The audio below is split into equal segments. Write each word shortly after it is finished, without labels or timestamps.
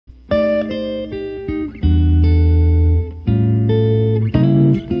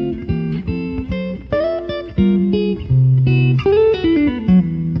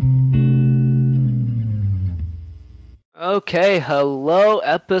Okay, hello,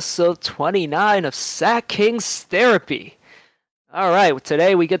 episode 29 of Sack Kings Therapy. All right,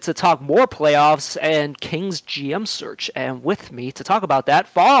 today we get to talk more playoffs and Kings GM search. And with me to talk about that,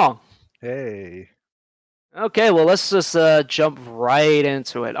 Fong. Hey. Okay, well, let's just jump right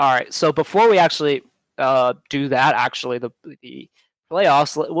into it. All right, so before we actually do that, the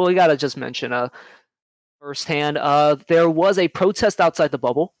playoffs, well, we got to just mention firsthand. There was a protest outside the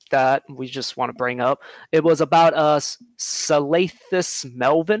bubble that we just want to bring up. It was about Salathis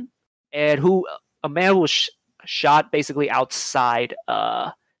Melvin, and who a man who was shot basically outside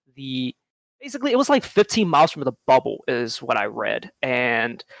the. Basically, it was like 15 miles from the bubble, is what I read,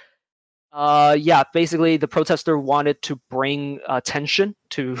 and yeah, basically the protester wanted to bring attention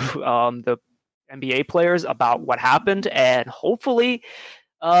to the NBA players about what happened, and hopefully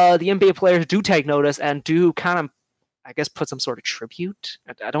the NBA players do take notice and do kind of, I guess, put some sort of tribute.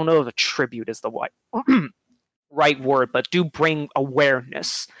 I don't know if a tribute is the right word, but do bring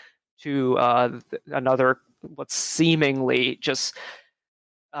awareness to another what's seemingly just.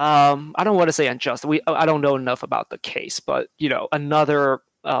 I don't want to say unjust. I don't know enough about the case, but another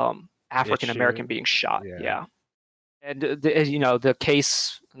African American Issue. being shot. Yeah. Yeah, and the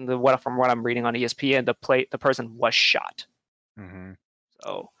case, from what I'm reading on ESPN, the person was shot. hmm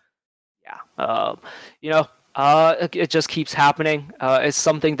So yeah, it just keeps happening. It's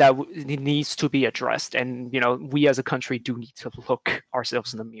something that needs to be addressed, and we as a country do need to look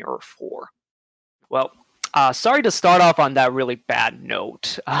ourselves in the mirror for. Well, sorry to start off on that really bad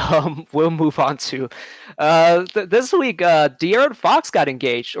note. We'll move on to this week. De'Aaron Fox got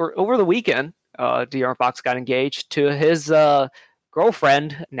engaged, or over the weekend, De'Aaron Fox got engaged to his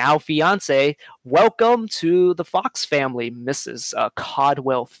girlfriend, now fiance. Welcome to the Fox family, Mrs.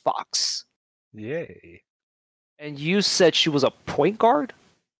 Codwell Fox. Yay. And you said she was a point guard?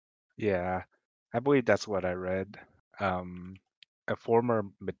 Yeah. I believe that's what I read. Um, a former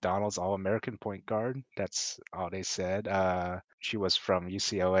McDonald's All-American point guard. That's all they said. She was from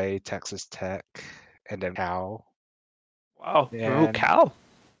UCLA, Texas Tech, and then Cal. Wow, Rue And Cal.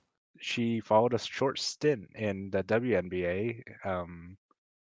 she followed a short stint in the WNBA.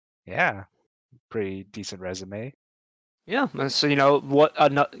 Yeah, pretty decent resume. Yeah, and so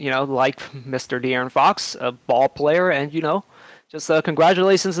like Mr. De'Aaron Fox, a ball player, and just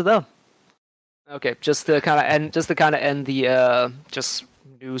congratulations to them. Okay, just to kind of end the just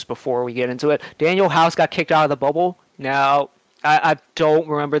news before we get into it. Daniel House got kicked out of the bubble. Now, I don't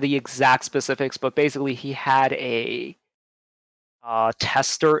remember the exact specifics, but basically he had a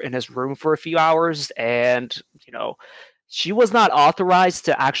tester in his room for a few hours, and she was not authorized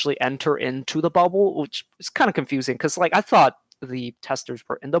to actually enter into the bubble, which is kind of confusing because I thought the testers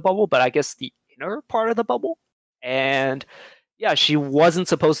were in the bubble, but I guess the inner part of the bubble. And yeah, she wasn't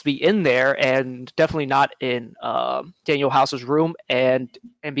supposed to be in there, and definitely not in Daniel House's room. And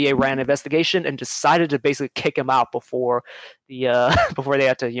NBA ran an investigation and decided to basically kick him out before the before they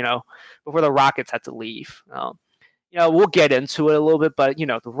had to before the Rockets had to leave. We'll get into it a little bit, but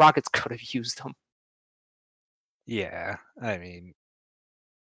the Rockets could have used him. Yeah, I mean,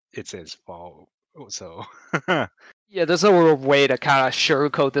 it's his fault. So, Yeah, there's no real way to kind of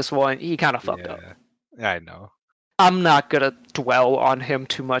sugarcoat this one. He kind of fucked up. yeah, I know. I'm not gonna dwell on him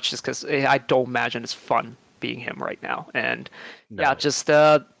too much, just because I don't imagine it's fun being him right now. And yeah, No. just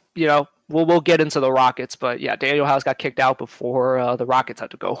we'll get into the Rockets, but yeah, Daniel House got kicked out before the Rockets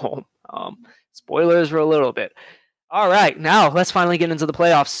had to go home. Spoilers for a little bit. All right, now let's finally get into the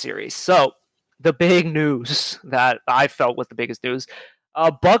playoff series. So the big news that I felt was the biggest news: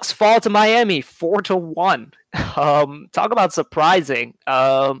 Bucks fall to Miami 4-1. Talk about surprising.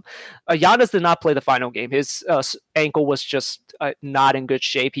 Giannis did not play the final game. His ankle was just not in good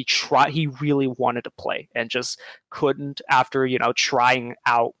shape. He really wanted to play and just couldn't after trying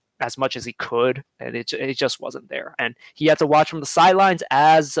out as much as he could, and it just wasn't there. And he had to watch from the sidelines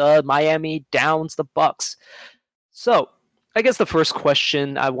as Miami downs the Bucks. So, I guess the first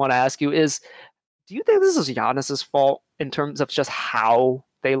question I want to ask you is: do you think this is Giannis's fault in terms of just how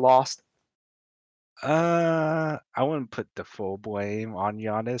they lost? I wouldn't put the full blame on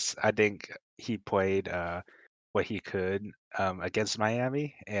Giannis. I think he played what he could against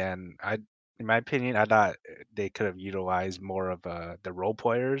Miami, and in my opinion, I thought they could have utilized more of the role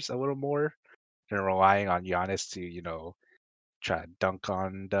players a little more than relying on Giannis to, try to dunk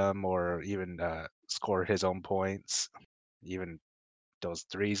on them or even score his own points. Even those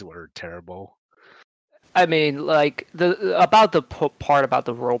threes were terrible. I mean, like the about the part about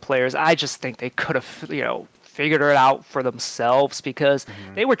the role players, I just think they could have, figured it out for themselves because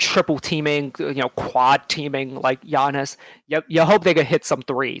Hmm. they were triple teaming, quad teaming like Giannis. You hope they could hit some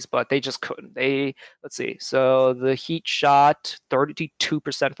threes, but they just couldn't. Let's see. So the Heat shot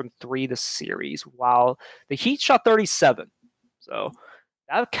 32% from three this series, while the Heat shot 37. So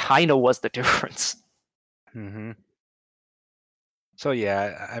that kind of was the difference. Hmm. So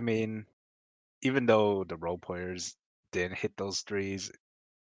yeah, I mean, even though the role players didn't hit those threes,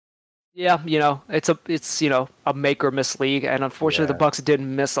 Yeah, it's a make or miss league, and unfortunately the yeah. Bucks did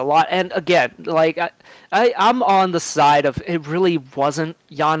miss a lot. And again, like I'm on the side of it really wasn't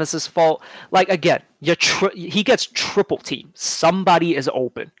Giannis's fault. Like again, he gets triple teamed. Somebody is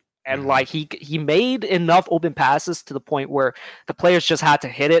open, and Hmm. like he made enough open passes to the point where the players just had to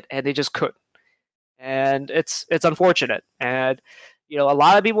hit it, and they just couldn't. And it's unfortunate. And a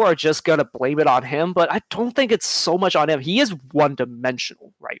lot of people are just gonna blame it on him, but I don't think it's so much on him. He is one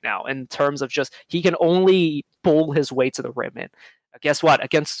dimensional right now in terms of just he can only bowl his way to the rim. And guess what?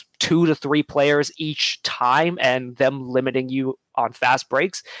 Against 2 to 3 players each time, and them limiting you on fast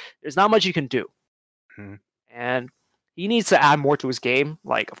breaks, there's not much you can do. Hmm. And he needs to add more to his game,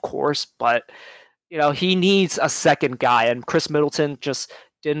 like of course, but he needs a second guy, and Chris Middleton just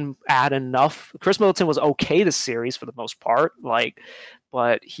didn't add enough. Chris Middleton was okay this series for the most part,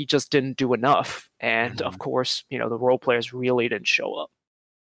 but he just didn't do enough. And of Hmm. course, the role players really didn't show up.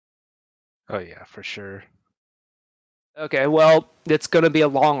 Oh yeah, for sure. Okay, well, it's going to be a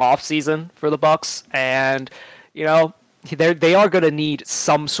long off season for the Bucks, and they are going to need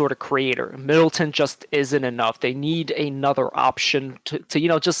some sort of creator. Middleton just isn't enough. They need another option to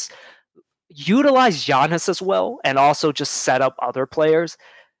just utilize Giannis as well, and also just set up other players.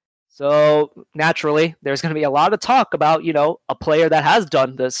 So naturally, there's going to be a lot of talk about a player that has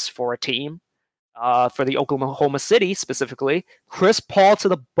done this for a team, for the Oklahoma City specifically, Chris Paul to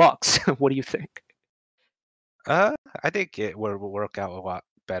the Bucks. What do you think? Uh, I think it will work out a lot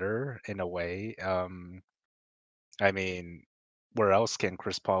better in a way. I mean, where else can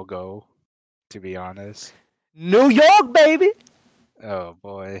Chris Paul go, to be honest? New York, baby. Oh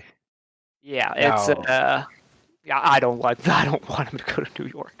boy. Yeah, it's Now, yeah, I don't like that. I don't want him to go to New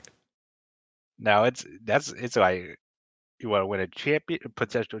York. now it's like you want to win a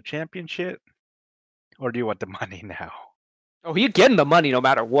potential championship, or do you want the money now? Oh, you're getting the money no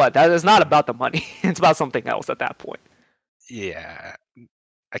matter what. That is not about the money. It's about something else at that point. Yeah,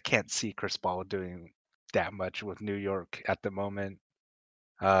 I can't see Chris Paul doing that much with New York at the moment.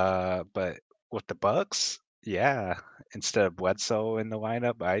 But with the Bucks, yeah, instead of Bledsoe in the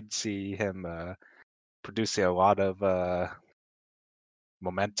lineup, I'd see him producing a lot of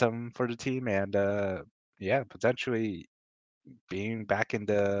momentum for the team and yeah, potentially being back in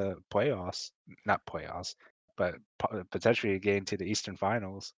the playoffs, not playoffs, but potentially getting to the Eastern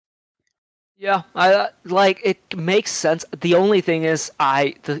Finals. Yeah, I like it makes sense. The only thing is,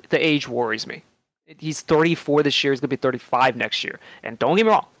 the age worries me. He's 34 this year. He's gonna be 35 next year. And don't get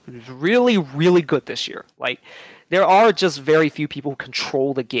me wrong, he's really, really good this year. Like, there are just very few people who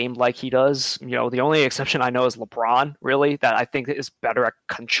control the game like he does. The only exception I know is LeBron, really, that I think is better at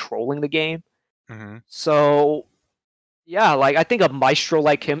controlling the game. Hmm. So yeah, like I think a maestro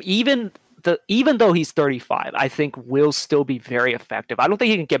like him, even though he's 35, I think will still be very effective. I don't think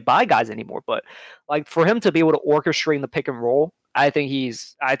he can get by guys anymore, but like for him to be able to orchestrate the pick and roll, I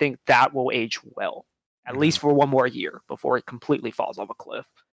think that will age well, at Hmm. least for one more year before it completely falls off a cliff.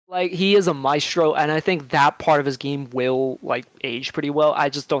 Like he is a maestro, and I think that part of his game will like age pretty well. I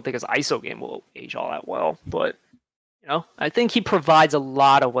just don't think his ISO game will age all that well, but I think he provides a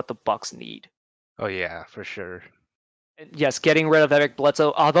lot of what the Bucks need. Oh yeah, for sure. Yes, getting rid of Eric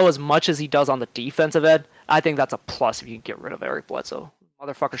Bledsoe, although as much as he does on the defensive end, I think that's a plus if you can get rid of Eric Bledsoe.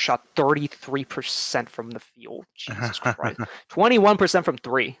 Motherfucker shot 33% from the field. Jesus Christ. 21% from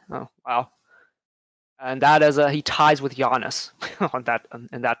three. Oh, wow. And that is he ties with Giannis on that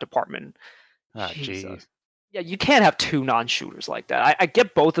in that department. Ah, gee. Jesus. Yeah, you can't have two non-shooters like that. I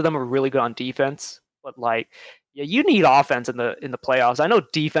get both of them are really good on defense, but like, yeah, you need offense in the playoffs. I know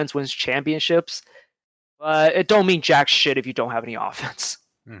defense wins championships, but it don't mean jack shit if you don't have any offense.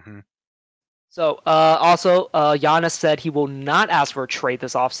 Hmm. So, also, Giannis said he will not ask for a trade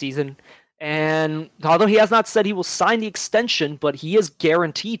this offseason. And although he has not said he will sign the extension, but he is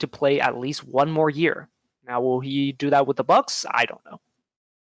guaranteed to play at least one more year. Now, will he do that with the Bucks? I don't know.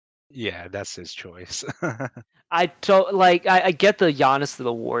 Yeah, that's his choice. I don't like. I get the Giannis to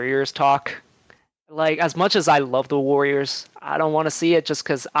the Warriors talk. Like as much as I love the Warriors, I don't want to see it just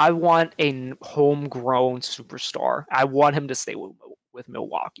because I want a homegrown superstar. I want him to stay with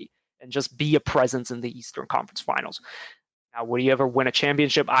Milwaukee and just be a presence in the Eastern Conference Finals. Now, would he ever win a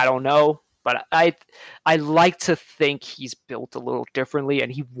championship? I don't know. But I like to think he's built a little differently,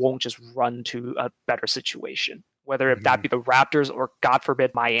 and he won't just run to a better situation, whether if that Mhm. be the Raptors or God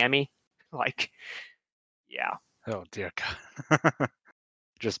forbid Miami. Like, yeah. Oh dear God.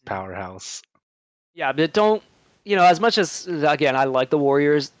 Just Mhm. powerhouse. Yeah, but don't, as much as, again, I like the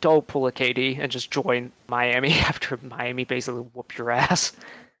Warriors, don't pull a KD and just join Miami after Miami basically whoop your ass.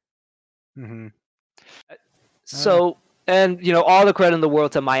 Mhm. Uh, So, and, all the credit in the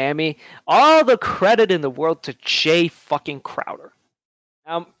world to Miami, all the credit in the world to Jay fucking Crowder.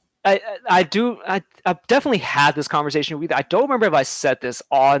 Um, I've definitely had this conversation with you. I don't remember if I said this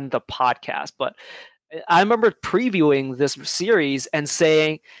on the podcast, but I remember previewing this series and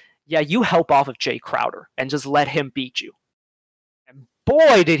saying, yeah, you help off of Jay Crowder and just let him beat you. And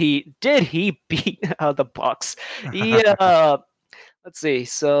boy, did he beat the Bucks. He let's see.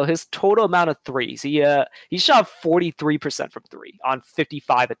 So his total amount of threes, he shot 43% from three on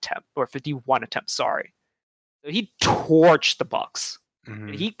 55 attempt or 51 attempts. Sorry, so he torched the Bucks.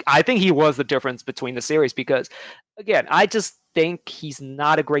 And mhm. I think he was the difference between the series because, again, I just think he's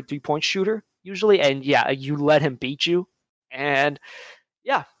not a great 3-point shooter usually, and yeah, you let him beat you, and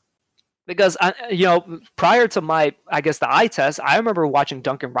yeah, because prior to my, I guess, the eye test, I remember watching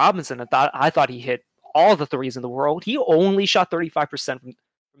Duncan Robinson and I thought he hit all the threes in the world. He only shot 35% from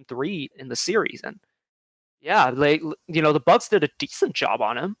three in the series, and yeah, the Bucks did a decent job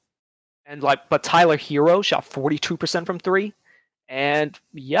on him, and but Tyler Hero shot 42% from three, and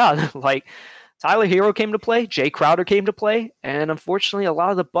yeah, like Tyler Hero came to play, Jay Crowder came to play, and unfortunately, a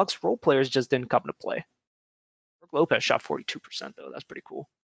lot of the Bucks role players just didn't come to play. Brook Lopez shot 42% though. That's pretty cool.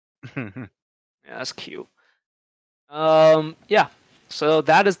 Yeah, that's cute. Yeah. So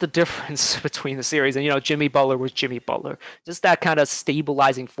that is the difference between the series, and Jimmy Butler was Jimmy Butler, just that kind of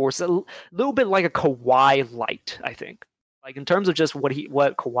stabilizing force, a little bit like a Kawhi light, I think, like in terms of just what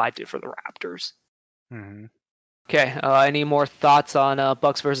Kawhi did for the Raptors. Mhm. Okay. Any more thoughts on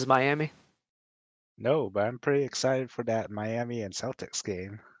Bucks versus Miami? No, but I'm pretty excited for that Miami and Celtics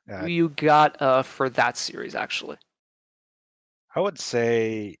game. Who Uh, you got for that series, actually? I would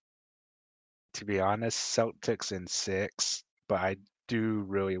say, to be honest, Celtics in six, but I do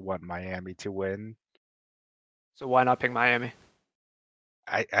really want Miami to win. So why not pick Miami?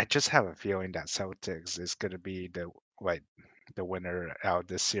 I just have a feeling that Celtics is gonna be like the winner out of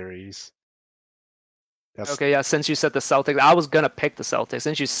this series. That's Okay, yeah. Since you said the Celtics, I was gonna pick the Celtics.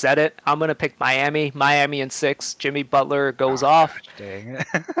 Since you said it, I'm gonna pick Miami. Miami in six. Jimmy Butler goes oh off. gosh dang it.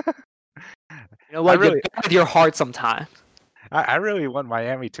 You know I what? You really go with your heart sometimes. I really want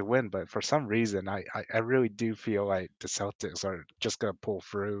Miami to win, but for some reason I really do feel like the Celtics are just gonna pull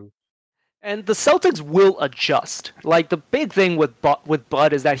through. And the Celtics will adjust. Like the big thing with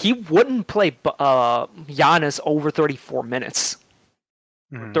Bud is that he wouldn't play Giannis over 34 minutes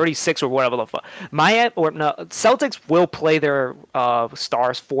or Mhm. 36 or whatever the fuck. Miami or no, Celtics will play their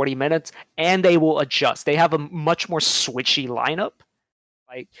stars 40 minutes and they will adjust. They have a much more switchy lineup.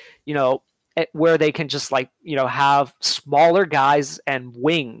 Like, you know, where they can just have smaller guys and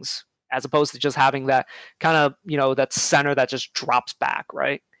wings as opposed to just having that kind of, that center that just drops back,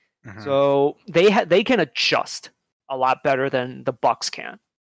 right? Mhm. So they can adjust a lot better than the Bucks can.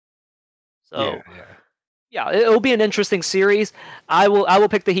 Yeah, So yeah. yeah, it'll be an interesting series. I will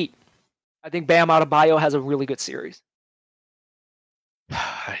pick the Heat. I think Bam Adebayo has a really good series.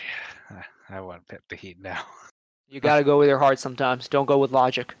 I, I want to pick the Heat now. You got to go with your heart sometimes. Don't go with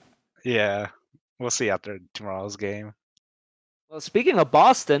logic. Yeah, we'll see after tomorrow's game. Well, speaking of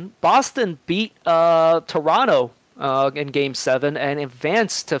Boston, Boston beat Toronto in Game 7 and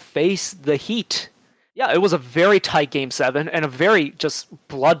advanced to face the Heat. Yeah, it was a very tight Game 7 and a very just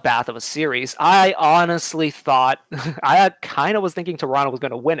bloodbath of a series. I honestly thought, I kind of was thinking Toronto was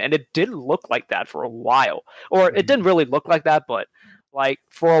going to win, and it didn't look like that for a while. Or it didn't Mhm. really look like that, but like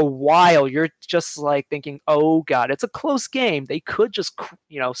for a while, you're just like thinking, oh God, it's a close game. They could just,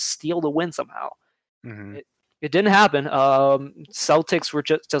 steal the win somehow. Mhm. It didn't happen. Celtics were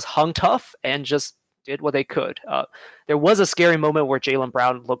just hung tough and just did what they could. There was a scary moment where Jaylen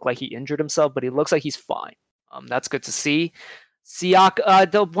Brown looked like he injured himself, but he looks like he's fine. That's good to see.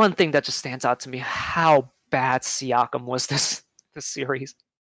 The one thing that just stands out to me, how bad Siakam was this series.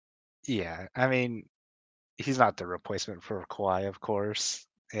 Yeah, I mean, he's not the replacement for Kawhi, of course,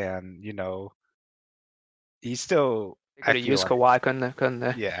 and he's still. They I could have feel used like, Kawhi, couldn't they? Couldn't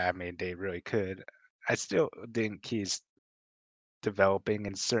they? yeah, I mean, they really could. I still think he's developing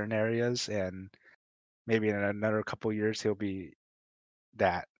in certain areas, and maybe in another couple years he'll be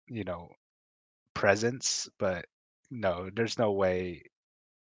that, presence. But no, there's no way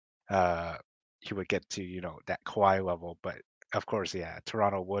uh he would get to, that Kawhi level. But of course, yeah,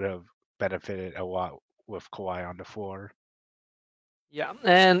 Toronto would have benefited a lot with Kawhi on the floor. Yeah,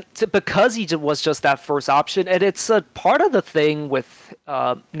 and because was just that first option, and it's a part of the thing with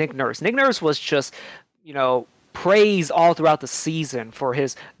Nick Nurse. Nick Nurse was just, you know, praised all throughout the season for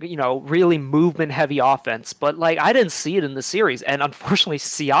his, really movement-heavy offense. But like, I didn't see it in the series, and unfortunately,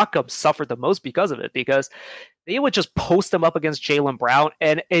 Siakam suffered the most because of it. Because they would just post him up against Jaylen Brown,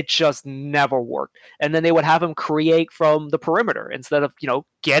 and it just never worked. And then they would have him create from the perimeter instead of,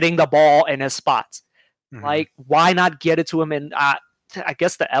 getting the ball in his spots. Hmm. Like, why not get it to him in, I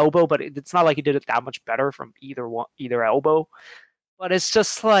guess, the elbow? But it's not like he did it that much better from either elbow. But it's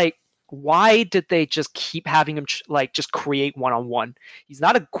just like, why did they just keep having him just create one on one? He's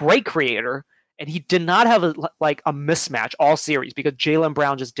not a great creator, and he did not have a mismatch all series because Jaylen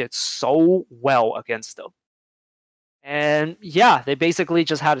Brown just did so well against them. And yeah, they basically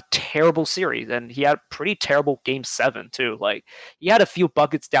just had a terrible series, and he had a pretty terrible game 7 too. Like, he had a few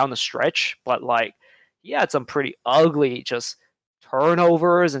buckets down the stretch, but like, he had some pretty ugly just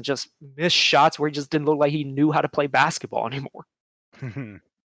turnovers and just missed shots where he just didn't look like he knew how to play basketball anymore.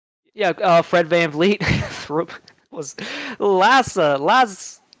 Yeah, Fred VanVleet was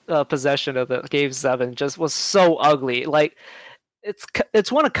last possession of the game 7 just was so ugly. Like,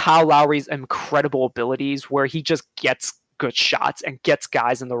 it's one of Kyle Lowry's incredible abilities where he just gets good shots and gets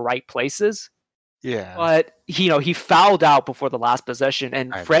guys in the right places. Yeah, But he fouled out before the last possession,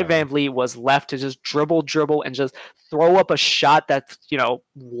 and I Fred know. VanVleet was left to just dribble, and just throw up a shot that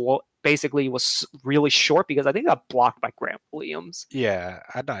basically was really short because I think it got blocked by Grant Williams. Yeah,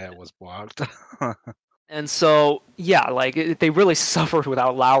 I thought it was blocked. And so, yeah, like they really suffered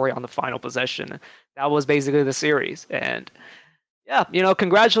without Lowry on the final possession. That was basically the series, and yeah,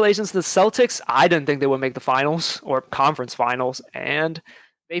 congratulations to the Celtics. I didn't think they would make the finals or conference finals, and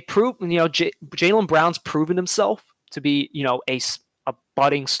they proved, Jaylen Brown's proven himself to be, a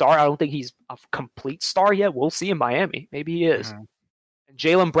budding star. I don't think he's a complete star yet. We'll see in Miami. Maybe he is. Mhm. And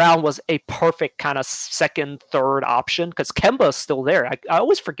Jaylen Brown was a perfect kind of second, third option because Kemba's still there. I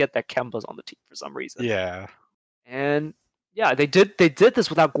always forget that Kemba's on the team for some reason. Yeah. And yeah, they did this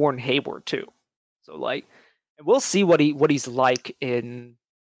without Gordon Hayward too. So like, and we'll see what he's like in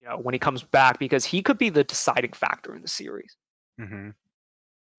when he comes back because he could be the deciding factor in the series. Hmm.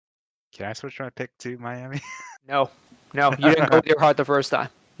 Can I switch my pick to Miami? No, no, you didn't go with your heart the first time.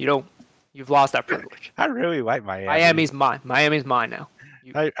 You don't. You've lost that privilege. I really like Miami. Miami's mine. Miami's mine now.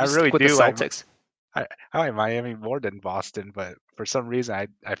 You I you really stick with the do like Celtics. I like Miami more than Boston, but for some reason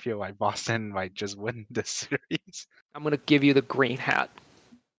I feel like Boston might just win this series. I'm gonna give you the green hat.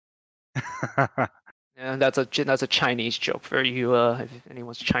 And that's a Chinese joke for you, if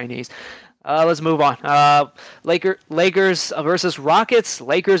anyone's Chinese. Let's move on. Lakers versus Rockets.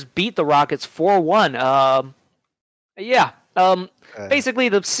 Lakers beat the Rockets 4-1. Yeah. Uh, Basically,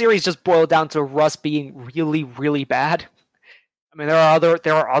 the series just boiled down to Russ being really, really bad. I mean, there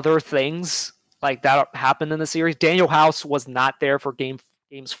are other things like that happened in the series. Daniel House was not there for games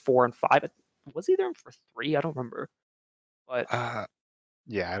 4 and 5. Was he there for 3? I don't remember. But uh,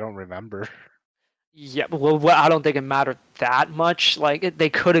 yeah, I don't remember. yeah, well, I don't think it mattered that much. Like, they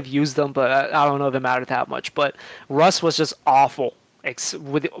could have used them, but I don't know if it mattered that much. But Russ was just awful.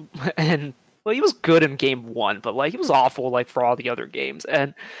 With and well, he was good in game 1, but like he was awful like for all the other games.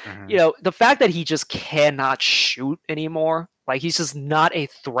 And Hmm. the fact that he just cannot shoot anymore, like he's just not a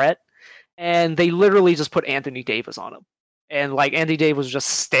threat. And they literally just put Anthony Davis on him. And like Anthony Davis would just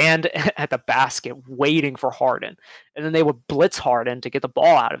stand at the basket waiting for Harden. And then they would blitz Harden to get the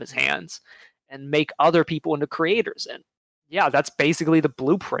ball out of his hands and make other people into creators. And yeah, that's basically the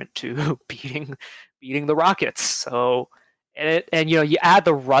blueprint to beating the Rockets. So and you add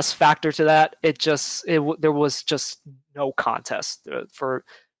the Russ factor to that, there was just no contest for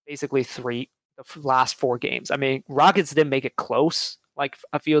basically the last 4 games. I mean, Rockets didn't make it close like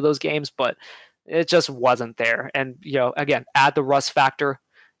a few of those games, but it just wasn't there. And again, add the Russ factor,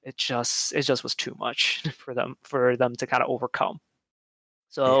 it just was too much for them to kind of overcome. Yeah.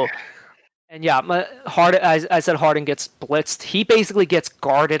 So and yeah, Harden. I said Harden gets blitzed. He basically gets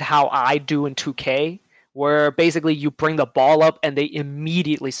guarded how I do in 2K, where basically you bring the ball up and they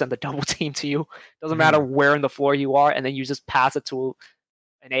immediately send the double team to you. Doesn't matter Mhm. where in the floor you are, and then you just pass it to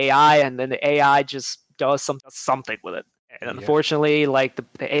an AI, and then the AI just does something with it. And Yep. unfortunately, like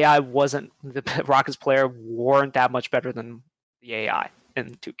the AI wasn't the Rockets player weren't that much better than the AI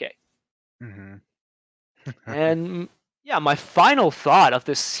in 2K. Mhm. And yeah, my final thought of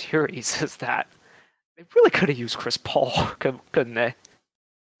this series is that they really could have used Chris Paul, couldn't they?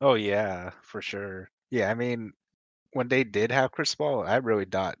 Oh yeah, for sure. Yeah, I mean, when they did have Chris Paul, I really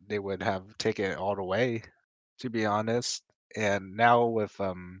thought they would have taken it all the way, to be honest. And now with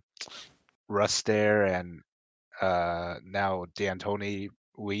Russ there and now D'Antoni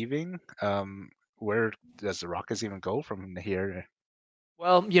leaving. Where does the Rockets even go from here?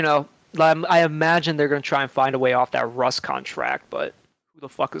 Well, I imagine they're going to try and find a way off that Russ contract, but who the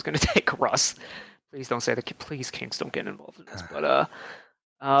fuck is going to take Russ? Please don't say that. Please, Kings, don't get involved in this. But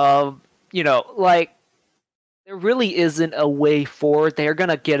like there really isn't a way forward. They're going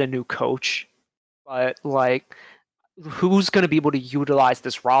to get a new coach, but like who's going to be able to utilize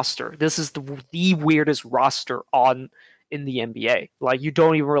this roster? This is the weirdest roster in the NBA. Like you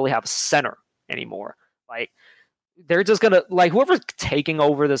don't even really have a center anymore. Like they're just gonna like whoever's taking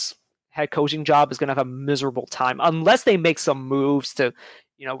over this head coaching job is gonna have a miserable time unless they make some moves to,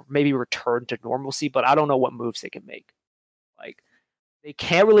 maybe return to normalcy. But I don't know what moves they can make. Like they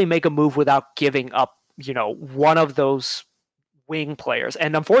can't really make a move without giving up, one of those wing players.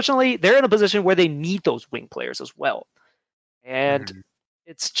 And unfortunately, they're in a position where they need those wing players as well. And Mhm.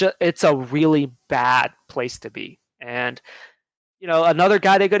 it's a really bad place to be. And another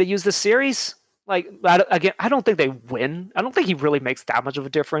guy they're going to use this series. Like again, I don't think they win. I don't think he really makes that much of a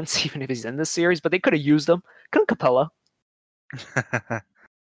difference, even if he's in this series. But they could have used him. Clint Capella.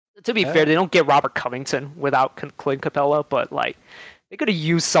 To be fair, Uh, they don't get Robert Covington without Clint Capella, but like they could have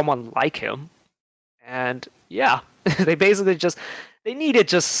used someone like him. And yeah, they basically they needed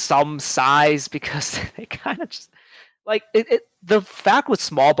just some size because they kind of just like the fact with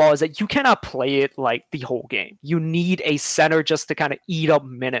small ball is that you cannot play it like the whole game. You need a center just to kind of eat up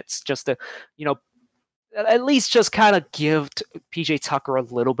minutes, just to, you know, at least just kind of give PJ Tucker a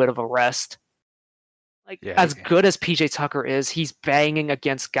little bit of a rest. Like yeah. as good as PJ Tucker is, he's banging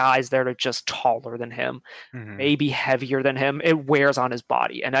against guys that are just taller than him, Mhm. maybe heavier than him. It wears on his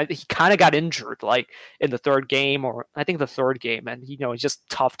body, and he kind of got injured like in the third game, or I think the third game, and he just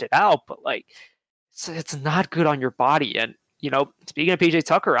toughed it out. But like, it's not good on your body. And speaking of PJ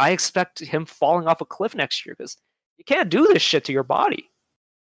Tucker, I expect him falling off a cliff next year because you can't do this shit to your body.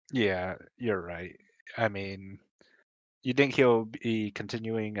 Yeah, you're right. I mean, you think he'll be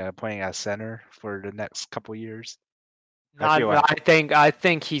continuing playing as center for the next couple years? I Not, feel like, I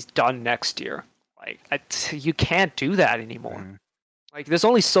think he's done next year. Like, you can't do that anymore. mhm. Like, there's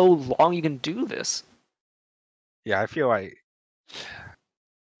only so long you can do this. Yeah, I feel like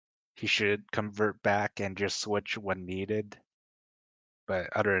he should convert back and just switch when needed. But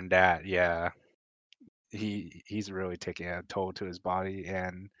other than that, yeah, he's really taking a toll to his body.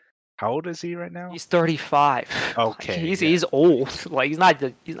 And how old is he right now? He's 35. Like, Okay, yeah, he's old. Like, he's not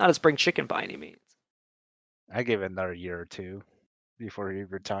a spring chicken by any means. I give it another year or two before he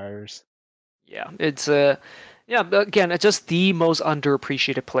retires. Yeah, it's yeah. But again, it's just the most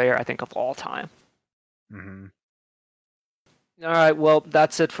underappreciated player I think of all time. Hmm. All right, well,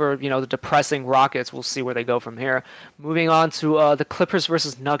 that's it for the depressing Rockets. We'll see where they go from here. Moving on to the Clippers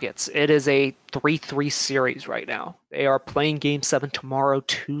versus Nuggets. It is a 3-3 series right now. They are playing Game 7 tomorrow,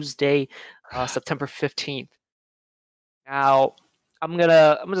 Tuesday, September 15th. Now, I'm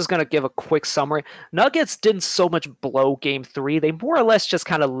just gonna give a quick summary. Nuggets didn't so much blow Game 3. They more or less just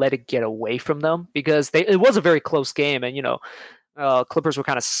kind of let it get away from them because it was a very close game, and Clippers were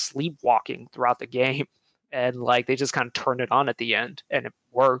kind of sleepwalking throughout the game, and like they just kind of turned it on at the end, and it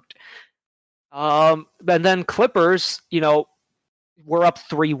worked. And then Clippers, were up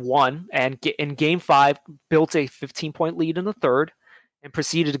 3-1, and in Game 5 built a 15-point lead in the third, and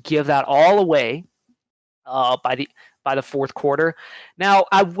proceeded to give that all away by the fourth quarter. Now,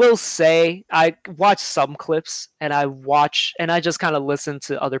 I will say I watched some clips, and I just kind of listened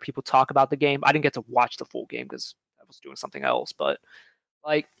to other people talk about the game. I didn't get to watch the full game because I was doing something else, but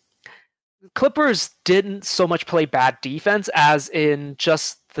like Clippers didn't so much play bad defense as in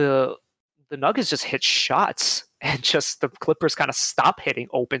just the Nuggets just hit shots and just the Clippers kind of stop hitting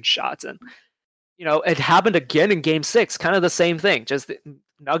open shots. And it happened again in Game 6, kind of the same thing. Just the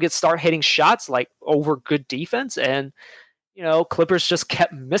Nuggets start hitting shots like over good defense, and Clippers just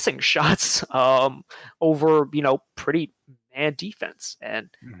kept missing shots over pretty man defense. And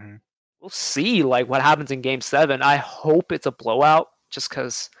Hmm. we'll see like what happens in Game 7. I hope it's a blowout, just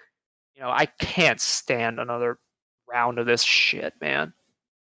because I can't stand another round of this shit, man.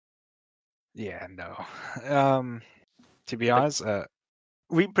 Yeah, no. Um, to be Like, honest,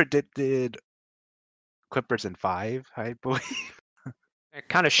 we predicted Clippers in five, I believe. it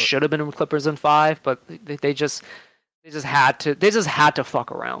kind of Or- should have been in Clippers in 5, but they just had to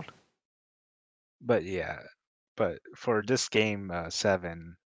fuck around. But yeah, but for this game,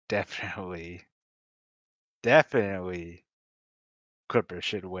 seven, definitely, definitely, Clippers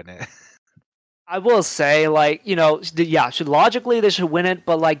should win it. I will say, like, yeah, logically they should win it,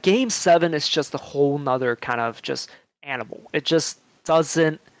 but like Game 7 is just a whole nother kind of just animal. It just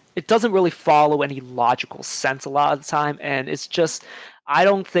doesn't it doesn't really follow any logical sense a lot of the time, and it's just I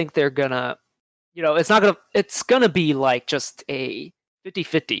don't think they're gonna, it's gonna be like just a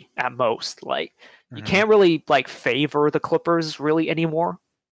 50-50 at most. Like you Hmm. can't really like favor the Clippers really anymore,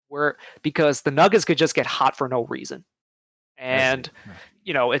 where because the Nuggets could just get hot for no reason, I see. and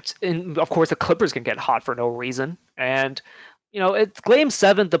it's and of course the Clippers can get hot for no reason, and it's Game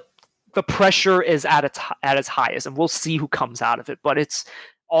 7. The pressure is at its highest, and we'll see who comes out of it. But it's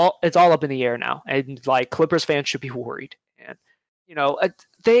all up in the air now, and like Clippers fans should be worried. And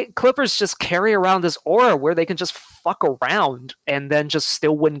they Clippers just carry around this aura where they can just fuck around and then just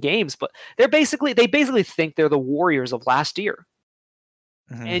still win games. But they basically think they're the Warriors of last year.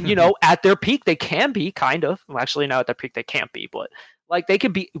 And Hmm. at their peak, they can be kind of. Well, actually, now at their peak, they can't be, but like they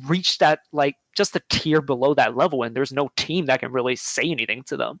can be reach that like just a tier below that level, and there's no team that can really say anything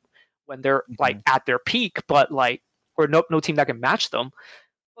to them when they're like Hmm. at their peak. But like, or no team that can match them.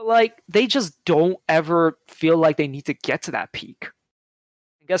 But like, they just don't ever feel like they need to get to that peak.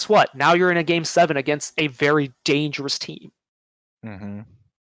 And guess what? Now you're in a Game 7 against a very dangerous team. Hmm.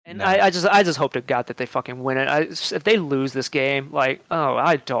 And No. I just hope to God that they fucking win it. If they lose this game, like, oh,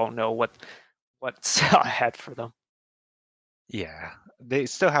 I don't know what's ahead for them. Yeah. They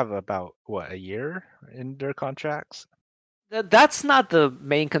still have about what, a year in their contracts? That's not the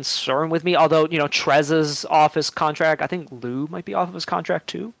main concern with me. Although Trez's off his contract, I think Lou might be off of his contract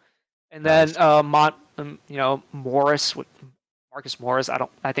too. And I then see. Morris with Marcus Morris.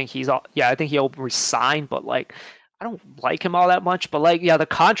 I think he's all. Yeah, I think he'll resign, but like I don't like him all that much. But like yeah, the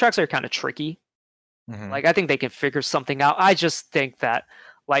contracts are kind of tricky. Hmm. Like I think they can figure something out. I just think that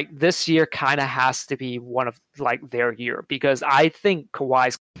like this year kind of has to be one of like their year because I think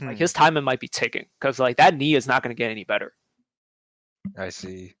Kawhi's like Hmm. his timing might be ticking because like that knee is not going to get any better. I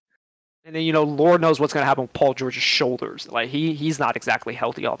see. And then Lord knows what's going to happen with Paul George's shoulders. Like he's not exactly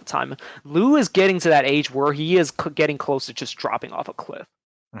healthy all the time. Lou is getting to that age where he is getting close to just dropping off a cliff.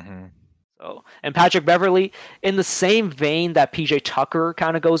 Hmm. So, and Patrick Beverly, in the same vein that PJ Tucker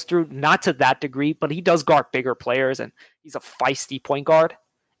kind of goes through, not to that degree, but he does guard bigger players and he's a feisty point guard.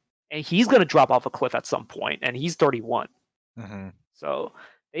 And he's going to drop off a cliff at some point, and he's 31. Hmm. So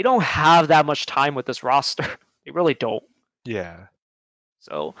they don't have that much time with this roster. They really don't. Yeah.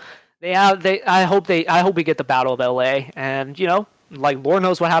 So I hope we get the Battle of LA, and like Lord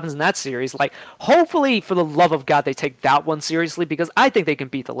knows what happens in that series. Like hopefully, for the love of God, they take that one seriously because I think they can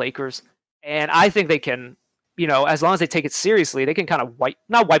beat the Lakers, and I think they can. As long as they take it seriously, they can kind of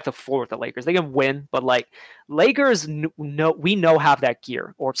not wipe the floor with the Lakers. They can win, but like Lakers, we know have that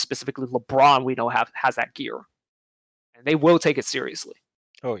gear, or specifically LeBron, we know has that gear, and they will take it seriously.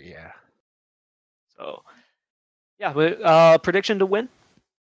 Oh yeah. So yeah, but prediction to win.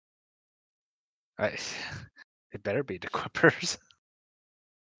 I it better be the Clippers.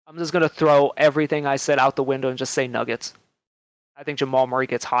 I'm just gonna throw everything I said out the window and just say Nuggets. I think Jamal Murray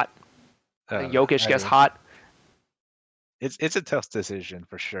gets hot. I think Jokic I gets mean, hot. it's a tough decision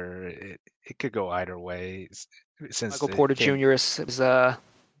for sure. It could go either way since Michael it Porter came Jr. is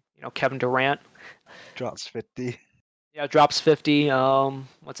Kevin Durant. drops 50. Yeah, drops 50.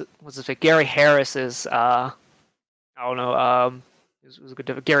 What's his name? Gary Harris is I don't know. Was a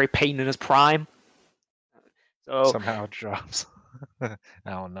good Gary Payton in his prime. So Somehow drops. I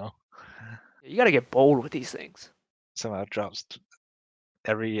don't know. you got to get bold with these things. Somehow drops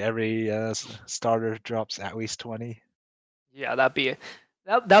every starter drops at least 20. Yeah, that'd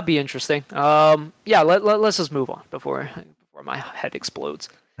be interesting. Yeah, let's just move on before my head explodes.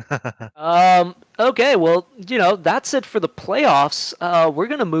 Okay, well, that's it for the playoffs. We're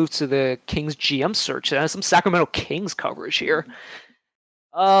gonna move to the Kings GM search. Some Sacramento Kings coverage here.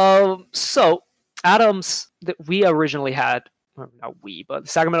 So Adams, that we originally had, or not we, but the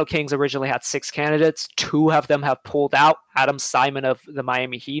Sacramento Kings originally had 6 candidates. 2 of them have pulled out. Adam Simon of the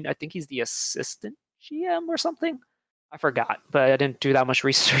Miami Heat. I think he's the assistant GM or something. I forgot, but I didn't do that much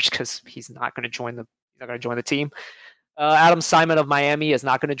research because he's not going to join the team. Adam Simon of Miami is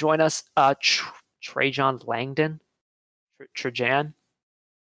not going to join us. Trajan Langdon, Trajan.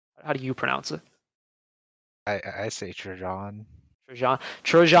 How do you pronounce it? I say Trajan.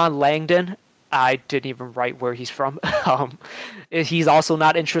 Trajan Langdon. I didn't even write where he's from. He's also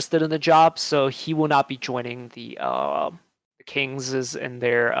not interested in the job, so he will not be joining the Kings in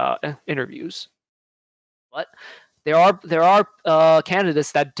their interviews. But there are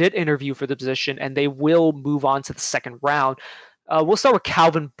candidates that did interview for the position, and they will move on to the second round. We'll start with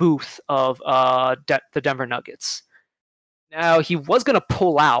Calvin Booth of the Denver Nuggets. Now he was going to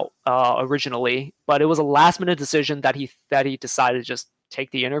pull out originally, but it was a last-minute decision that he decided to just take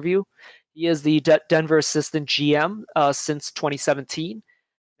the interview. He is the Denver assistant GM since 2017.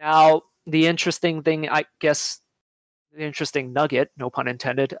 Now, the interesting thing, I guess, the interesting nugget, no pun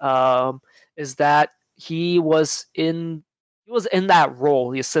intended, is that he was in that role,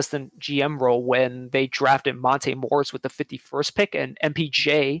 the assistant GM role, when they drafted Monte Morris with the 51st pick and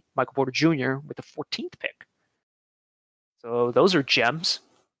MPJ, Michael Porter Jr., with the 14th pick. So those are gems.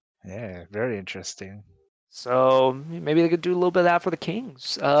 Yeah, very interesting. So maybe they could do a little bit of that for the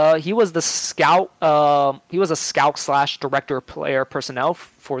Kings. He was the scout. He was a scout slash director of player personnel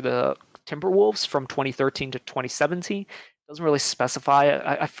for the Timberwolves from 2013 to 2017. Doesn't really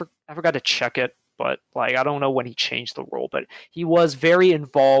specify. I forgot to check it, but like I don't know when he changed the role. But he was very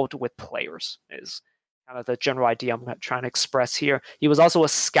involved with players. Is kind of the general idea I'm trying to express here. He was also a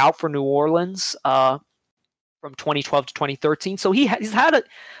scout for New Orleans. From 2012 to 2013. So he's had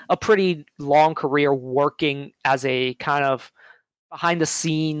a pretty long career working as a kind of behind the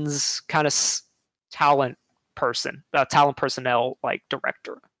scenes kind of talent person, talent personnel like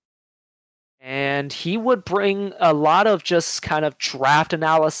director. And he would bring a lot of just kind of draft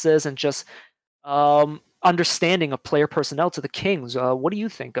analysis and just understanding of player personnel to the Kings. What do you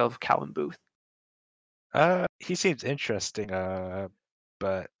think of Calvin Booth? He seems interesting,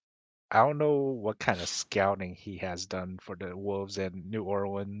 but I don't know what kind of scouting he has done for the Wolves and New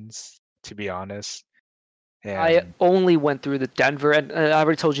Orleans, to be honest. I And only went through the Denver, and I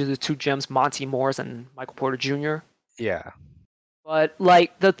already told you the two gems, Monty Morris and Michael Porter Jr. yeah. But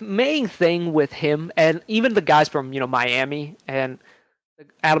like the main thing with him, and even the guys from Miami and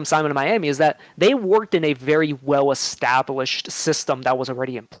Adam Simon in Miami, is that they worked in a very well established system that was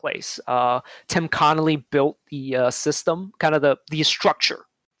already in place. Tim Connolly built the system, kind of the structure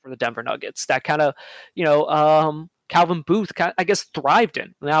for the Denver Nuggets. That kind of Calvin Booth, I guess, thrived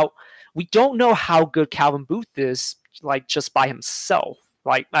in. Now we don't know how good Calvin Booth is, like just by himself.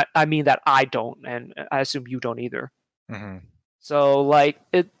 Like I mean that I don't, and I assume you don't either. Hmm. So like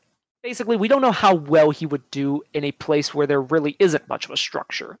it basically we don't know how well he would do in a place where there really isn't much of a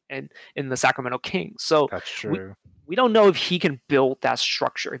structure in the Sacramento Kings. So That's we true. we don't know if he can build that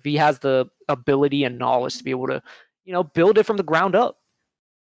structure, if he has the ability and knowledge to be able to, build it from the ground up.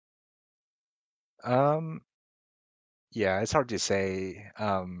 Um, yeah, it's hard to say.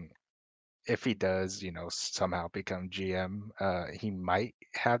 If he does, somehow become GM, he might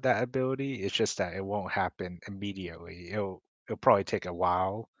have that ability. It's just that it won't happen immediately. It'll probably take a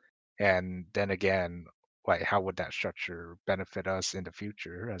while. And then again, like how would that structure benefit us in the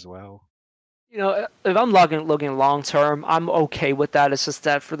future as well? If I'm looking long term, I'm okay with that. It's just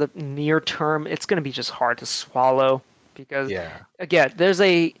that for the near term, it's going to be just hard to swallow because, Yeah. again, there's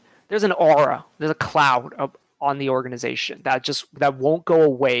an aura, there's a cloud on the organization that won't go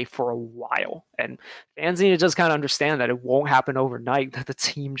away for a while, and fans need to just kind of understand that it won't happen overnight. That the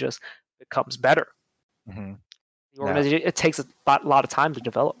team just becomes better. Hmm. The Now, organization it takes a lot of time to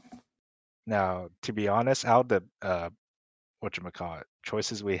develop. now, to be honest, out of the whatchamacallit,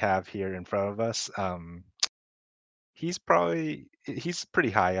 choices we have here in front of us, he's pretty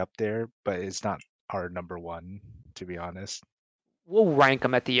high up there, but it's not our number one, to be honest. We'll rank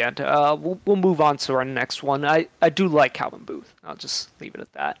them at the end. We'll move on to our next one. I do like Calvin Booth. I'll just leave it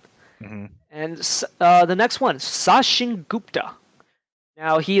at that. Hmm. And the next one, Sachin Gupta.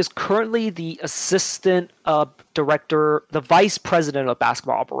 Now, he is currently the assistant director, the vice president of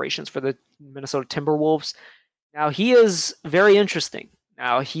basketball operations for the Minnesota Timberwolves. Now, he is very interesting.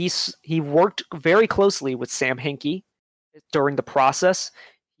 Now, he worked very closely with Sam Hinkie during the process.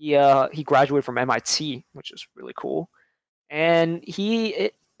 He graduated from MIT, which is really cool. And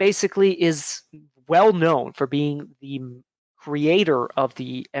basically is well known for being the creator of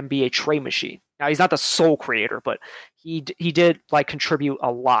the NBA trade machine. Now he's not the sole creator, but he did like contribute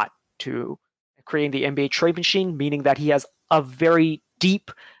a lot to creating the NBA trade machine, meaning that he has a very deep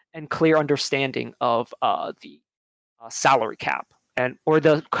and clear understanding of the salary cap and or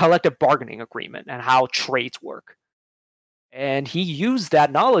the collective bargaining agreement and how trades work. And he used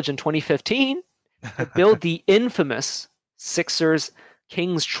that knowledge in 2015 to build the infamous Sixers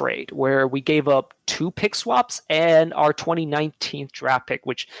Kings trade, where we gave up 2 pick swaps and our 2019 draft pick,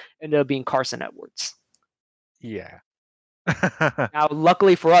 which ended up being Carson Edwards. Yeah. Now,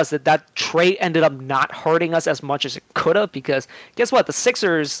 luckily for us, that trade ended up not hurting us as much as it could have, because guess what? The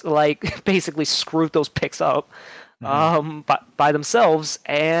Sixers like basically screwed those picks up Hmm. by themselves,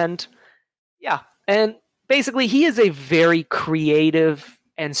 and yeah, and basically he is a very creative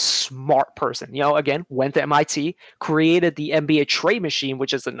and smart person. Again, went to MIT, created the NBA trade machine,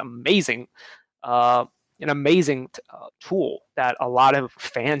 which is uh, an amazing tool that a lot of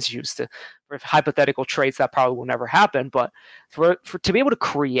fans use for hypothetical trades that probably will never happen. But for to be able to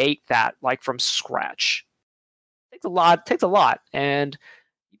create that like from scratch takes a lot, and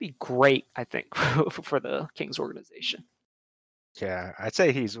be great, I think, for the Kings organization. Yeah, I'd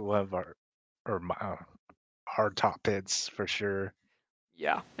say he's one of our top picks for sure.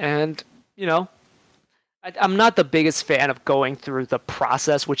 Yeah, and you know, I'm not the biggest fan of going through the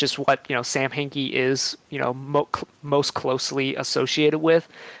process, which is what Sam Hinkie is most closely associated with.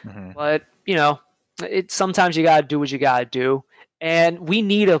 Hmm. But it sometimes you gotta do what you gotta do, and we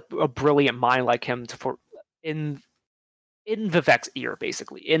need a brilliant mind like him in Vivek's ear,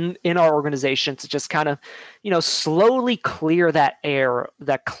 basically in our organization to just kind of slowly clear that air,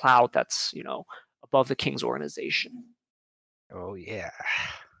 that cloud that's above the Kings organization. Oh yeah.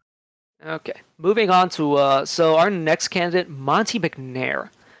 Okay, moving on to so our next candidate, Monty McNair.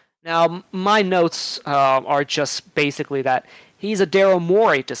 Now, my notes are just basically that he's a Daryl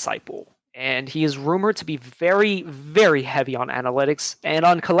Morey disciple, and he is rumored to be very, very heavy on analytics and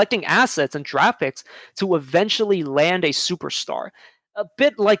on collecting assets and draft picks to eventually land a superstar. A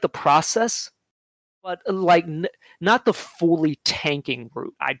bit like the process, but like not the fully tanking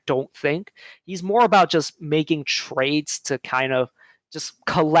route. I don't think he's more about just making trades to kind of just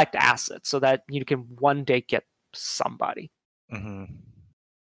collect assets so that you can one day get somebody. Hmm.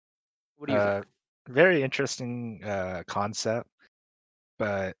 What do you think? Uh, Very interesting concept,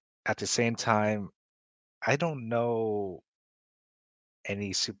 but at the same time, I don't know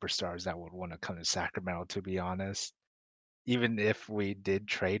any superstars that would want to come to Sacramento, to be honest. Even if we did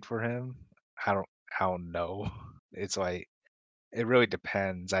trade for him, I don't I don't know. It's like it really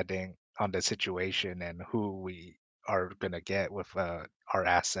depends, I think, on the situation and who we are gonna get with our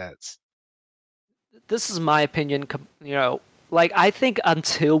assets. This is my opinion. Like I think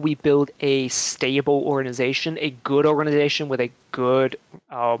until we build a stable organization, a good organization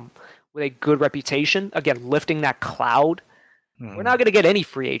um, with a good reputation, again lifting that cloud, we're Hmm. not going to get any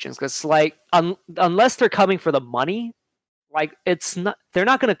free agents because like unless they're coming for the money, like it's not they're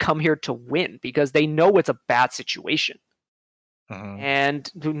not going to come here to win because they know it's a bad situation. Hmm. And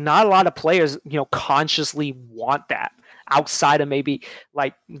not a lot of players, consciously want that outside of maybe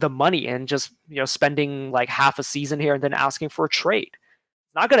like the money and just, spending like half a season here and then asking for a trade.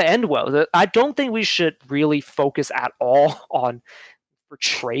 It's not going to end well. I don't think we should really focus at all on for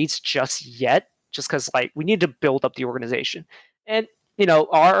trades just yet, just because like we need to build up the organization. And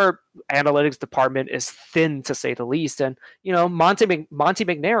our analytics department is thin to say the least, and Monty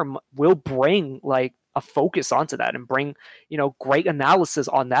McNair will bring like a focus onto that and bring great analysis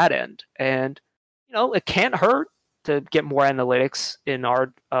on that end. And it can't hurt to get more analytics in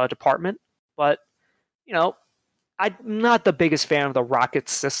our department, but you know I'm not the biggest fan of the Rocket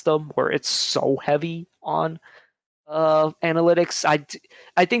system where it's so heavy on analytics.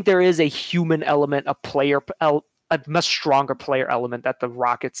 I think there is a human element, a much stronger player element that the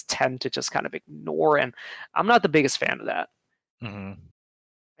Rockets tend to just kind of ignore, and I'm not the biggest fan of that. Hmm.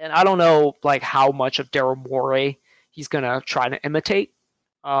 And I don't know like how much of Daryl Morey he's gonna try to imitate.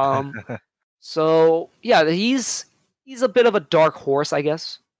 Um, so yeah, he's a bit of a dark horse, I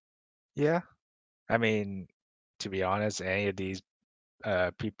guess. Yeah, I mean, to be honest, any of these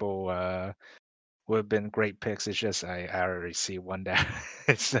people would have been great picks. It's just I already see one that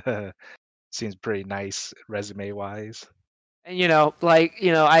it's seems pretty nice resume wise. And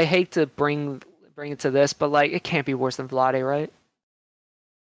I hate to bring it to this, but like it can't be worse than Vlade, right?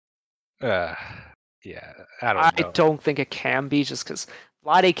 Uh, yeah, I I don't know. don't think it can be just because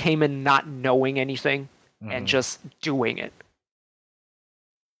Vlade came in not knowing anything and Hmm. just doing it.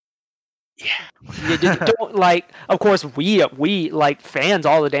 You Yeah. don't like. Of course, we like fans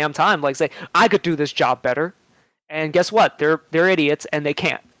all the damn time. Like say, I could do this job better, and guess what? They're idiots and they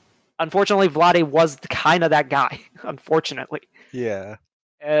can't. Unfortunately, Vlade was kind of that guy. Unfortunately, Yeah.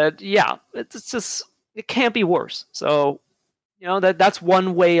 and yeah, it's just it can't be worse. So that's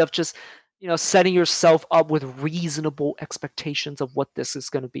one way of just setting yourself up with reasonable expectations of what this is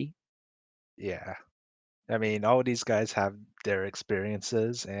going to be. Yeah. I mean, all these guys have their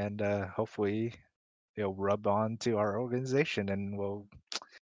experiences, and hopefully they'll rub on to our organization, and we'll,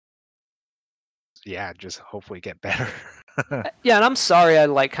 yeah, just hopefully get better. Yeah, and I'm sorry I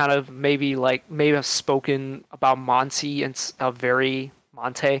like kind of maybe have spoken about Monty and a very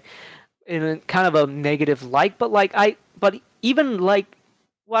Monte in a kind of a negative light, but but even like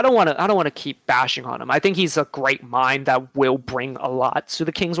well, I don't want to keep bashing on him. I think he's a great mind that will bring a lot to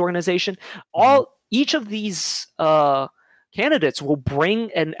the Kings organization. Hmm. Each of these candidates will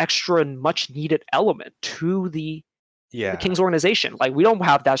bring an extra and much needed element to the Yeah. Kings organization. Like we don't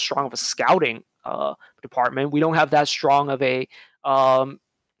have that strong of a scouting department. We don't have that strong of a um,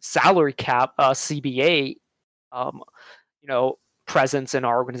 salary cap CBA um, presence in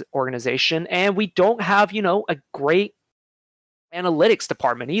our organization, and we don't have a great analytics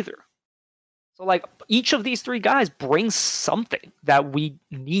department either. So like each of these three guys brings something that we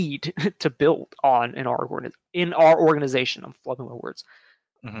need to build on in our organization. I'm flubbing my words.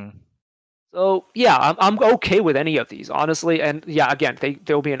 Mm-hmm. So yeah, I'm okay with any of these honestly, and yeah, again,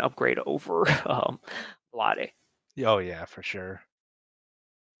 there'll be an upgrade over Vlade. Oh yeah, for sure.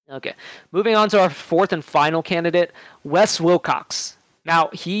 Okay, moving on to our fourth and final candidate, Wes Wilcox. Now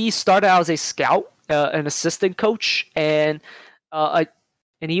he started out as a scout, an assistant coach, uh,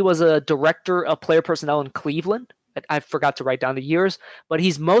 and he was a director of player personnel in Cleveland. I forgot to write down the years, but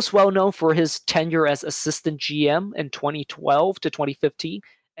he's most well known for his tenure as assistant GM in 2012 to 2015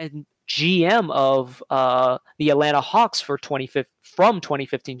 and GM of the Atlanta Hawks for from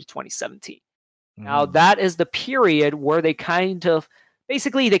 2015 to 2017. Now Mm-hmm. that is the period where they kind of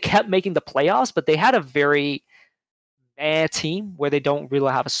basically they kept making the playoffs, but they had a very team where they don't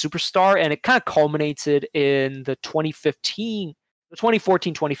really have a superstar, and it kind of culminated in the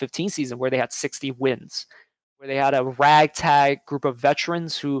 2014-2015 season where they had 60 wins, where they had a ragtag group of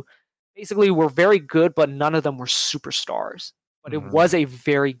veterans who basically were very good, but none of them were superstars. But it Mm-hmm. was a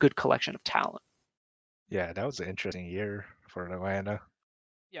very good collection of talent. Yeah, that was an interesting year for Atlanta.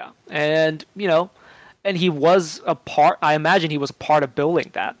 Yeah, and and he was a part. I imagine he was a part of building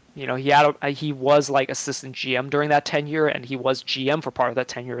that. He was like assistant GM during that tenure, and he was GM for part of that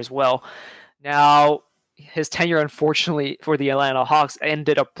tenure as well. Now, his tenure, unfortunately, for the Atlanta Hawks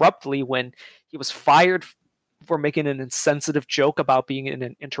ended abruptly when he was fired for making an insensitive joke about being in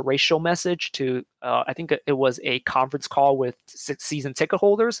an interracial message to, I think it was a conference call with season ticket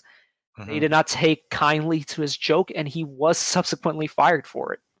holders. They Mm-hmm. did not take kindly to his joke, and he was subsequently fired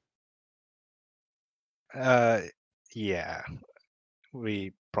for it. Uh, yeah,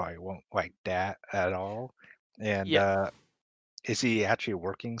 we probably won't like that at all. And Yeah, is he actually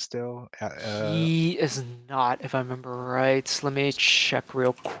working still? he is not, if I remember right. Let me check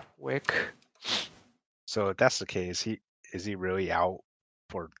real quick. So if that's the case, he is he really out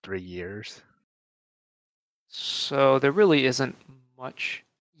for 3 years? So there really isn't much.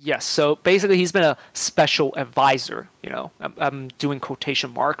 Yes, so basically he's been a special advisor. I'm doing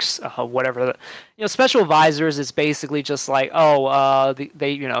quotation marks, whatever. Special advisors is basically just like, oh,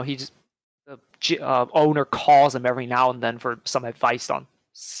 he just the owner calls him every now and then for some advice on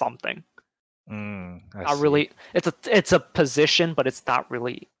something. I Not see. really. It's a position, but it's not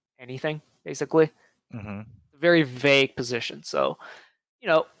really anything. Basically, Mm-hmm. very vague position. So you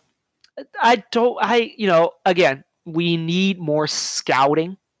know, I don't. Again, we need more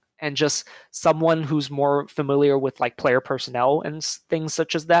scouting and just someone who's more familiar with like player personnel and things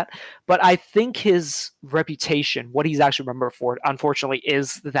such as that. But I think his reputation, what he's actually remembered for, unfortunately,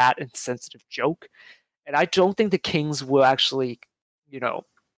 is that insensitive joke. And I don't think the Kings will actually, you know,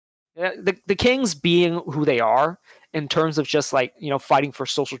 the Kings being who they are in terms of just like fighting for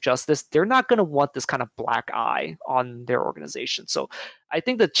social justice, they're not going to want this kind of black eye on their organization. So I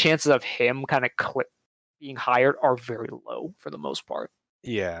think the chances of him kind of being hired are very low for the most part.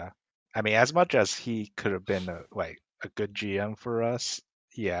 Yeah. I mean, as much as he could have been a good GM for us,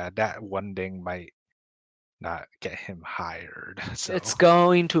 yeah, that one thing might not get him hired. It's So,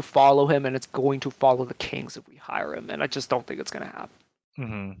 going to follow him, and it's going to follow the Kings if we hire him, and I just don't think it's going to happen.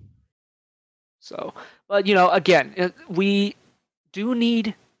 hmm So, but again, we do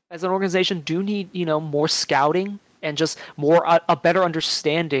need, as an organization, do need more scouting and just more a better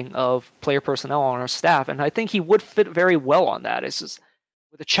understanding of player personnel on our staff. And I think he would fit very well on that. It's just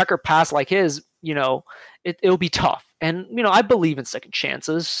with a checker pass like his, it'll be tough. And I believe in second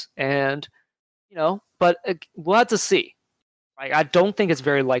chances, and but we'll have to see. Like, I don't think it's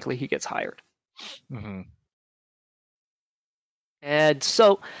very likely he gets hired. hmm And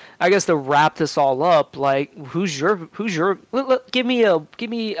so, I guess to wrap this all up, like, give me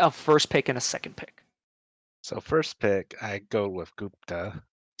a first pick and a second pick. So first pick, I go with Gupta,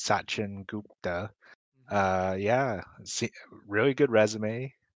 Sachin Gupta. Yeah, really good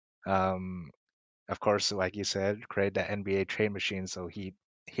resume. Um, of course, like you said, created that NBA trade machine, so he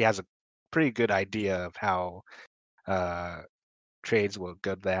has a pretty good idea of how uh trades will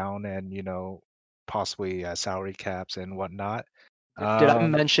go down and possibly salary caps and whatnot. Did I Um,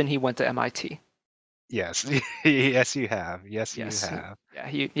 mention he went to MIT? yes, yes, you have. Yes, you Yes. have.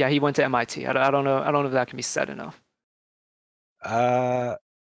 He went to MIT. I don't know. I don't know if that can be said enough. Uh,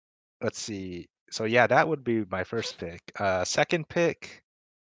 let's see. So yeah, that would be my first pick. Second pick,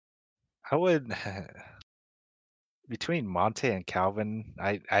 I would between Monte and Calvin.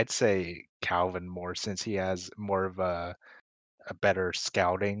 I'd say Calvin more since he has more of a better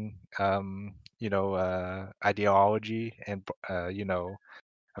scouting, ideology, and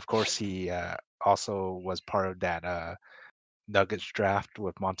of course he also was part of that Nuggets draft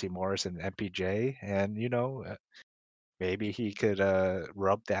with Monty Morris and MPJ, and maybe he could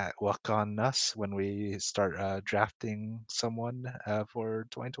rub that luck on us when we start drafting someone for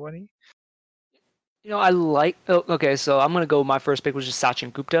 2020. I like. Oh, okay, so I'm gonna go. My first pick was just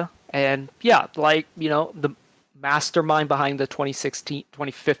Sachin Gupta, and yeah, like the mastermind behind the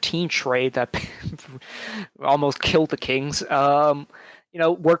 2015 trade that almost killed the Kings.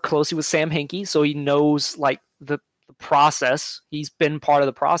 Worked closely with Sam Hinkie, so he knows like the process. He's been part of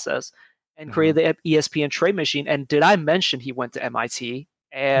the process and Hmm. created the ESPN trade machine. And did I mention he went to MIT?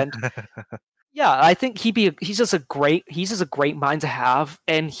 And yeah, I think he's just a great mind to have,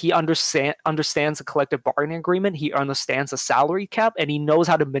 and he understands the collective bargaining agreement. He understands the salary cap, and he knows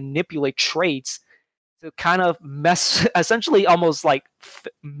how to manipulate trades to kind of mess, essentially, almost like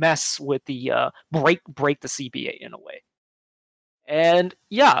mess with the break the CBA in a way. And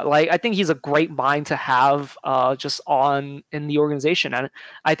yeah, like I think he's a great mind to have just on in the organization, and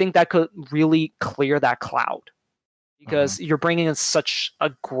I think that could really clear that cloud Hmm. because you're bringing in such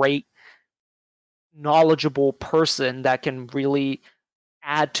a great knowledgeable person that can really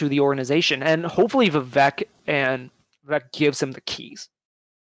add to the organization. And hopefully Vivek gives him the keys.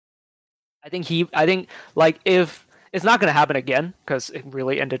 I think like if it's not going to happen again because it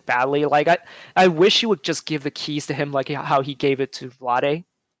really ended badly. Like I wish he would just give the keys to him like how he gave it to Vlade.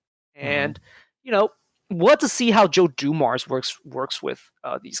 Hmm. And you know, we'll have to see how Joe Dumars works with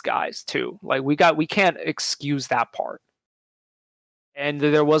these guys too. Like we can't excuse that part. And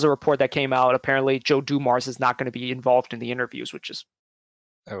there was a report that came out. Apparently, Joe Dumars is not going to be involved in the interviews, which is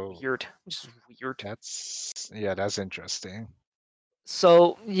Oh, weird. Which is weird. that's interesting.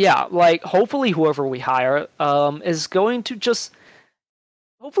 So yeah, like hopefully whoever we hire is going to just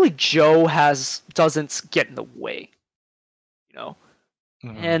hopefully Joe has doesn't get in the way, you know.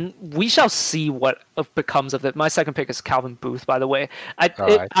 Hmm. And we shall see what becomes of it. My second pick is Calvin Booth, by the way. Oh,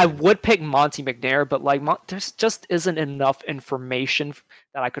 I I see. would pick Monty McNair, but like there's just isn't enough information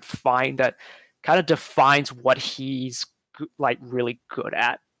that I could find that kind of defines what he's like really good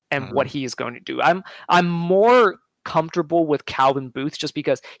at and what Hmm. he is going to do. I'm more comfortable with Calvin Booth just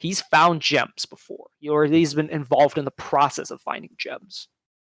because he's found gems before, or he's been involved in the process of finding gems,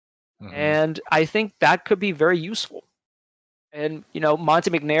 Hmm. and I think that could be very useful. And Monty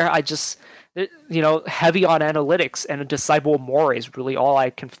McNair, heavy on analytics and a disciple of Moore is really all I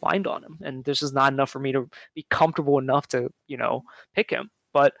can find on him. And this is not enough for me to be comfortable enough to pick him.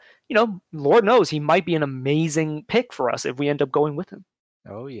 But Lord knows he might be an amazing pick for us if we end up going with him.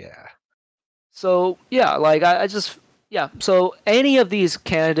 Oh yeah. So yeah, like I just yeah. So any of these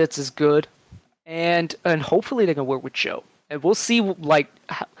candidates is good, and hopefully they can work with Joe. And we'll see like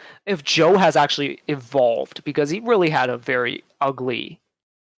if Joe has actually evolved because he really had a very ugly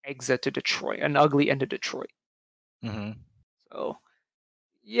exit to Detroit, an ugly end to Detroit. Hmm. So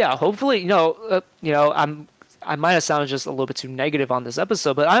yeah, hopefully I might have sounded just a little bit too negative on this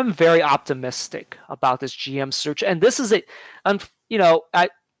episode, but I'm very optimistic about this GM search, and this is it.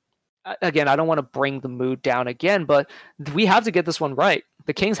 Again, I don't want to bring the mood down again, but we have to get this one right.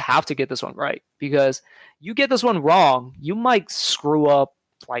 The Kings have to get this one right because you get this one wrong, you might screw up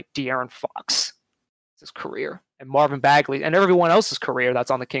like De'Aaron Fox's career and Marvin Bagley and everyone else's career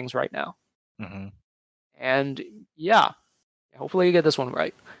that's on the Kings right now. Hmm. And yeah, hopefully you get this one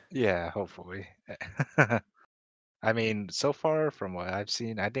right. Yeah, hopefully. I mean, so far from what I've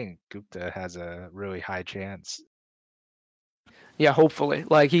seen, I think Gupta has a really high chance. Yeah, hopefully.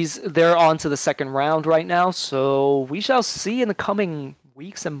 Like they're on to the second round right now, so we shall see in the coming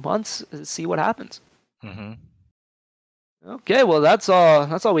weeks and months see what happens. Hmm. Okay, well that's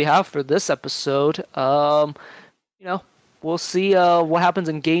all we have for this episode. You know, we'll see what happens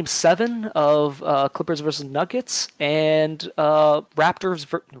in game 7 of Clippers versus Nuggets and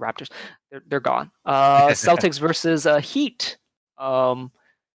Raptors they're gone. Celtics versus Heat. Um,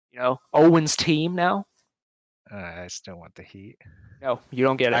 Owen's team now. I still want the Heat. No, you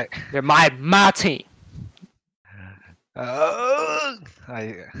don't get it. I, They're my team.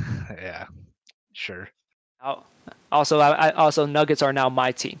 I, yeah, sure. Also, Nuggets are now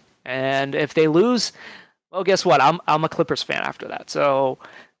my team, and if they lose, well, guess what? I'm a Clippers fan after that. So,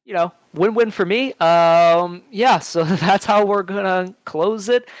 win-win for me. Yeah. So that's how we're gonna close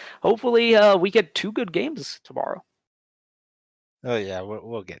it. Hopefully, we get 2 good games tomorrow. Oh yeah,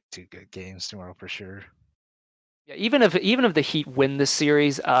 we'll get 2 good games tomorrow for sure. Yeah. Even if the Heat win this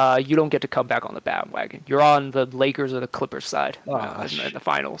series, you don't get to come back on the bandwagon. You're on the Lakers or the Clippers side Oh, in the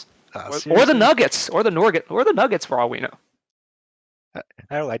finals, or the seriously? Nuggets or the Nuggets for all we know.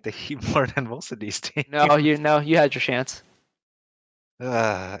 I like the Heat more than most of these No, teams. you had your chance.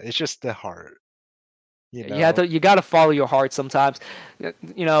 It's just the heart. You You know, got to follow your heart sometimes.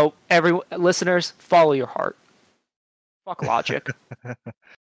 You know, every listeners, follow your heart. Fuck logic.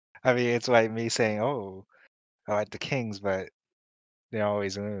 I mean, it's like me saying, "Oh, I like the Kings," but they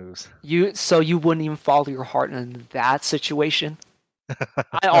always lose. You wouldn't even follow your heart in that situation.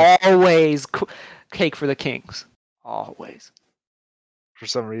 I always cake for the Kings. Always. For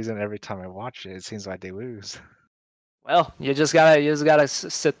some reason, every time I watch it, it seems like they lose. Well, you just gotta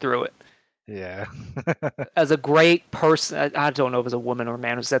sit through it. Yeah. As a great person, I don't know if it was a woman or a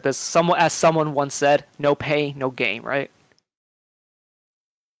man who said this. Someone once said, "No pain, no gain." Right?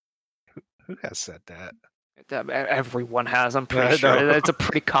 Who has said that? Everyone has. I'm pretty sure No. it's a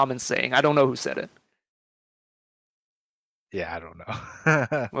pretty common saying. I don't know who said it. Yeah, I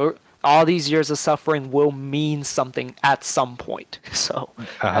don't know. All these years of suffering will mean something at some point. So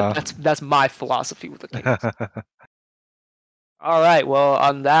that's my philosophy with the Kings. All right. Well,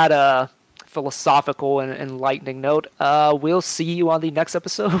 on that philosophical and enlightening note, we'll see you on the next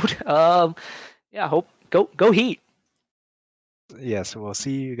episode. Yeah. Hope go Heat. Yes, we'll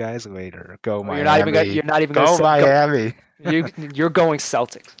see you guys later. Go Or Miami. you're not even gonna Go say go. Miami. You're going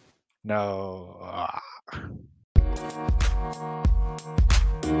Celtics. No.